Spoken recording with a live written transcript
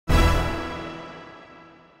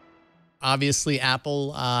Obviously,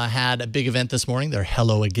 Apple had a big event this morning, their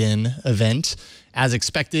Hello Again event. As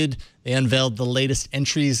expected, they unveiled the latest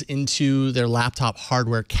entries into their laptop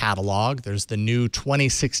hardware catalog. There's the new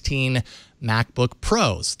 2016 MacBook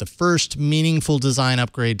Pros, the first meaningful design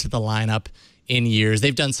upgrade to the lineup in years.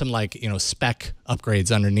 They've done some spec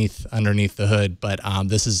upgrades underneath the hood, but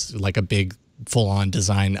this is like a big full-on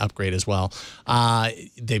design upgrade as well.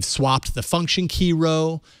 They've swapped the function key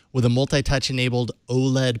row with a multi-touch enabled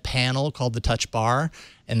OLED panel called the Touch Bar.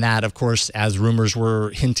 And that, of course, as rumors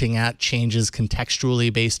were hinting at, changes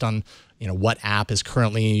contextually based on what app is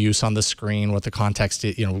currently in use on the screen, what the context,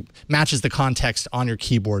 matches the context on your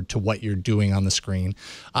keyboard to what you're doing on the screen.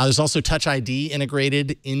 There's also Touch ID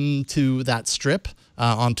integrated into that strip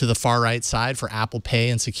onto the far right side for Apple Pay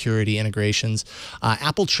and security integrations.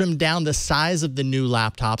 Apple trimmed down the size of the new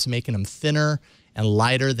laptops, making them thinner and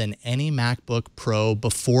lighter than any MacBook Pro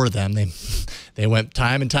before them. They went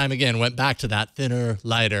time and time again, went back to that thinner,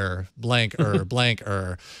 lighter,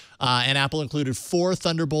 blanker. And Apple included 4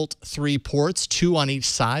 Thunderbolt 3 ports, 2 on each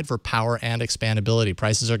side for power and expandability.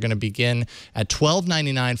 Prices are going to begin at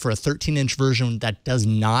 $12.99 for a 13-inch version that does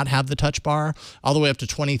not have the Touch Bar, all the way up to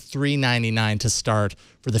 $23.99 to start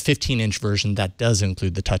for the 15-inch version that does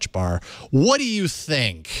include the Touch Bar. What do you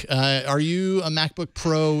think? Are you a MacBook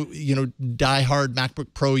Pro, diehard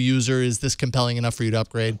MacBook Pro user? Is this compelling enough for you to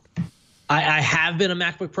upgrade? I have been a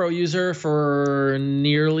MacBook Pro user for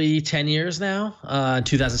nearly 10 years now.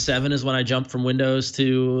 2007 is when I jumped from Windows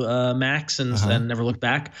to Macs and never looked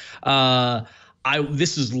back.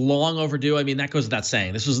 This is long overdue. I mean, that goes without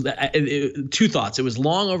saying. This was two thoughts. It was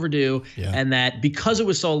long overdue, and that because it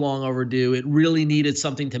was so long overdue, it really needed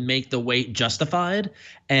something to make the wait justified.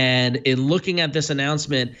 And in looking at this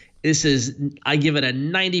announcement, I give it a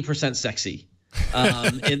 90% sexy.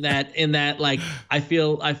 in that like I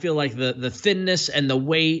feel like the thinness and the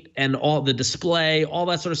weight and all the display, all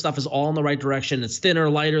that sort of stuff is all in the right direction. It's thinner,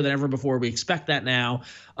 lighter than ever before. We expect that now.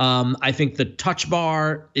 I think the Touch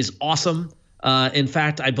Bar is awesome. In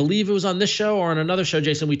fact, I believe it was on this show or on another show,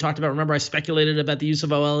 Jason, we talked about, remember I speculated about the use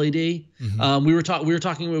of OLED? We were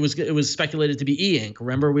talking, it was speculated to be e-ink.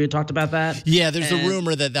 Remember we had talked about that? Yeah, there's a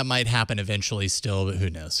rumor that might happen eventually still, but who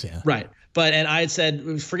knows? Yeah. Right. And I had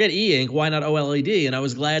said, forget e-ink, why not OLED? And I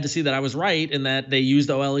was glad to see that I was right in that they used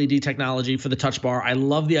OLED technology for the Touch Bar. I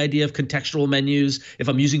love the idea of contextual menus. If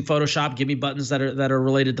I'm using Photoshop, give me buttons that are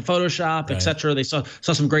related to Photoshop, etc. They saw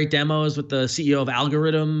some great demos with the CEO of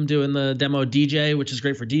Algorithm doing the demo DJ, which is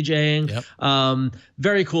great for DJing. Yep.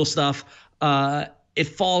 Very cool stuff.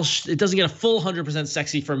 It doesn't get a full 100%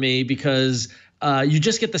 sexy for me because you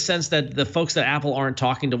just get the sense that the folks at Apple aren't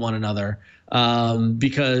talking to one another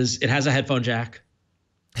because it has a headphone jack.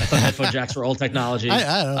 I thought headphone jacks were old technology.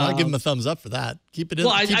 I don't know. I'll give them a thumbs up for that. Keep it in.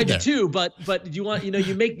 Well, I do too, but you want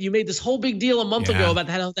you made this whole big deal a month ago about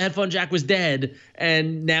how the headphone jack was dead,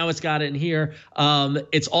 and now it's got it in here.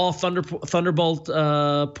 It's all Thunderbolt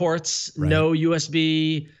ports, no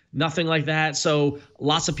USB. Nothing like that. So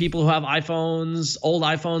lots of people who have iPhones, old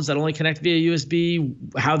iPhones that only connect via USB,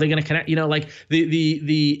 how are they going to connect? Like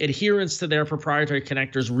the adherence to their proprietary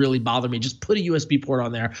connectors really bother me. Just put a USB port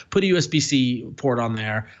on there. Put a USB-C port on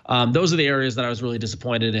there. Those are the areas that I was really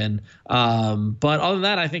disappointed in. But other than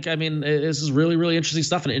that, this is really, really interesting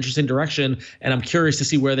stuff in an interesting direction. And I'm curious to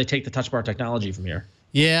see where they take the Touch Bar technology from here.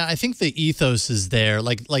 Yeah, I think the ethos is there.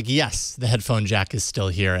 Like yes, the headphone jack is still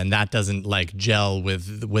here, and that doesn't gel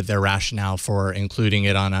with their rationale for including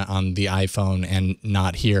it on the iPhone and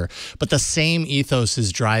not here. But the same ethos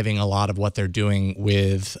is driving a lot of what they're doing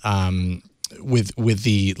with the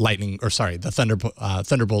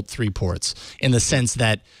Thunderbolt 3 ports, in the sense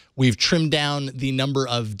that we've trimmed down the number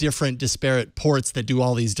of different disparate ports that do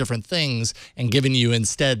all these different things and given you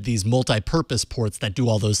instead these multi-purpose ports that do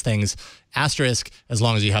all those things. Asterisk, as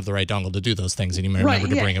long as you have the right dongle to do those things and you remember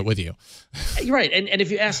to bring it with you. Right. And if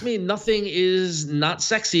you ask me, nothing is not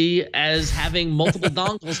sexy as having multiple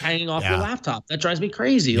dongles hanging off your laptop. That drives me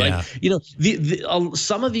crazy. Yeah.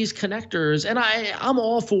 Some of these connectors, and I'm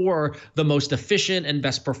all for the most efficient and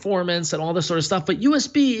best performance and all this sort of stuff, but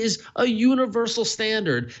USB is a universal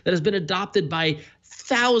standard that has been adopted by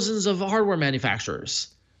thousands of hardware manufacturers.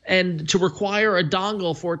 And to require a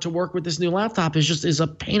dongle for it to work with this new laptop is a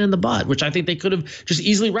pain in the butt, which I think they could have just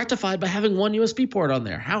easily rectified by having one USB port on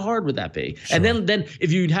there. How hard would that be? Sure. And then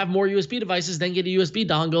if you'd have more USB devices, then get a USB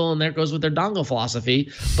dongle, and there goes with their dongle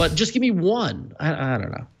philosophy. But just give me one. I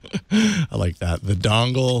don't know. I like that. The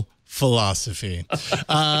dongle philosophy.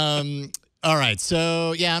 All right,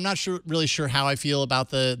 so yeah, I'm not really sure how I feel about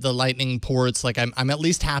the Lightning ports. I'm at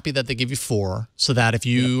least happy that they give you 4, so that if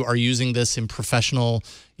you are using this in professional,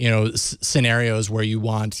 scenarios where you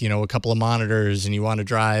want, a couple of monitors and you want to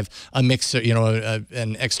drive a mixer,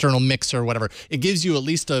 an external mixer or whatever. It gives you at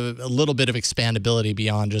least a little bit of expandability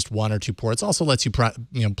beyond just 1 or 2 ports. Also lets you,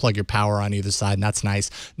 plug your power on either side, and that's nice.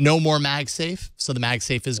 No more MagSafe, so the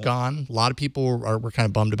MagSafe is gone. A lot of people were kind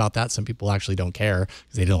of bummed about that. Some people actually don't care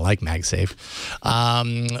because they don't like MagSafe.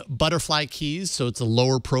 Butterfly keys, so it's a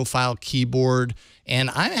lower profile keyboard.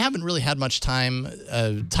 And I haven't really had much time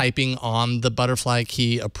typing on the butterfly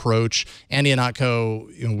key approach. Andy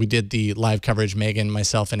Anatko, we did the live coverage, Megan,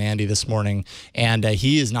 myself, and Andy this morning, and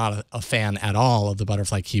he is not a fan at all of the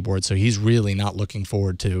butterfly keyboard, so he's really not looking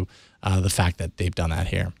forward to the fact that they've done that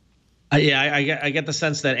here. Yeah, I get the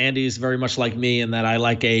sense that Andy's very much like me in that I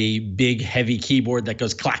like a big, heavy keyboard that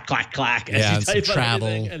goes clack, clack, clack as you type travel.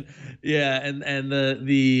 And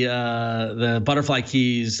the butterfly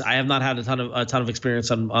keys, I have not had a ton of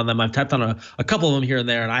experience on them. I've typed on a couple of them here and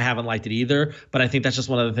there, and I haven't liked it either. But I think that's just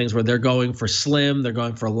one of the things where they're going for slim, they're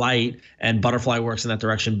going for light, and butterfly works in that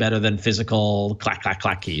direction better than physical clack, clack,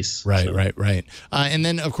 clack keys. Right, so. Right. And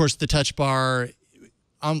then, of course, the touch bar.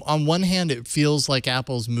 On one hand, it feels like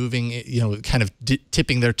Apple's moving, kind of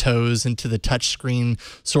tipping their toes into the touchscreen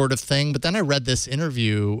sort of thing. But then I read this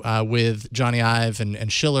interview with Johnny Ive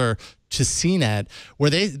and Schiller to CNET,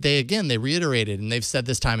 where they reiterated, and they've said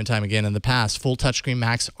this time and time again in the past, full touchscreen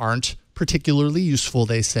Macs aren't particularly useful,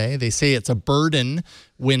 they say. They say it's a burden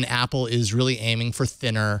when Apple is really aiming for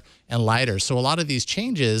thinner and lighter. So a lot of these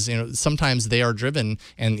changes, sometimes they are driven,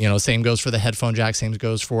 and same goes for the headphone jack, same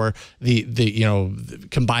goes for the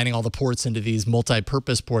combining all the ports into these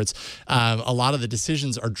multi-purpose ports. A lot of the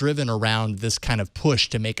decisions are driven around this kind of push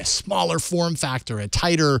to make a smaller form factor, a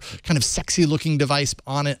tighter, kind of sexy looking device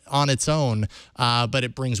on its own, but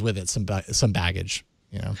it brings with it some baggage.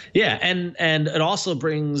 Yeah, and it also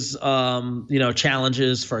brings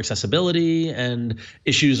challenges for accessibility and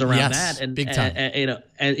issues around that, and big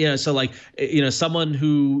time. So like someone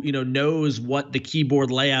who knows what the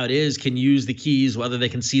keyboard layout is can use the keys whether they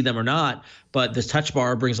can see them or not. But this touch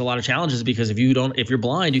bar brings a lot of challenges because if you're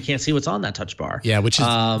blind, you can't see what's on that touch bar. Yeah, which is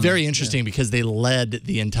very interesting because they led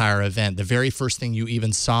the entire event. The very first thing you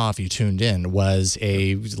even saw if you tuned in was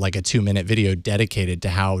a 2-minute video dedicated to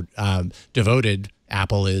how devoted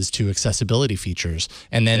Apple is to accessibility features.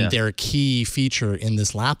 And then their key feature in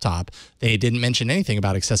this laptop, they didn't mention anything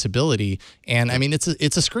about accessibility. And I mean, it's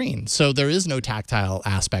a screen, so there is no tactile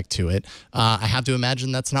aspect to it. I have to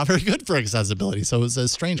imagine that's not very good for accessibility. So it's a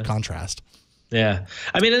strange contrast. Yeah.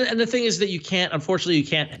 I mean, and the thing is that unfortunately, you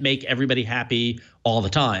can't make everybody happy all the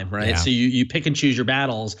time, right? Yeah. So you pick and choose your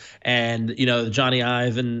battles, and Johnny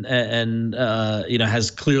Ive and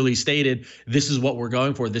has clearly stated this is what we're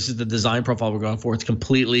going for. This is the design profile we're going for. It's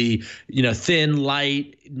completely thin,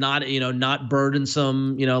 light, not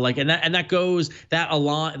burdensome,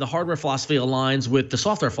 the hardware philosophy aligns with the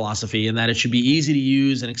software philosophy in that it should be easy to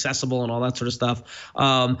use and accessible and all that sort of stuff.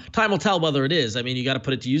 Time will tell whether it is. I mean, you got to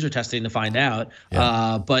put it to user testing to find out.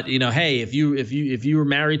 Yeah. But hey, if you were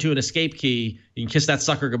married to an escape key, you can kiss that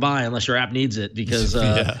sucker goodbye unless your app needs it because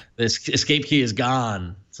this escape key is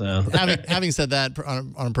gone. So having said that,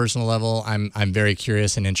 on a personal level, I'm very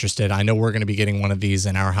curious and interested. I know we're going to be getting one of these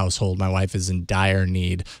in our household. My wife is in dire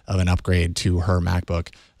need of an upgrade to her MacBook,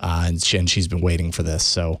 and she's been waiting for this.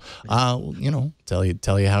 So, tell you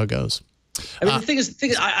how it goes. I mean, the thing is,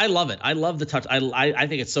 I love it. I love the touch. I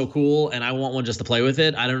think it's so cool, and I want one just to play with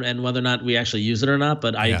it. And whether or not we actually use it or not,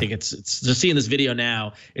 but I think it's just seeing this video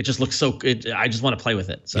now. It just looks so good. I just want to play with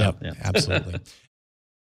it. So yeah. Absolutely.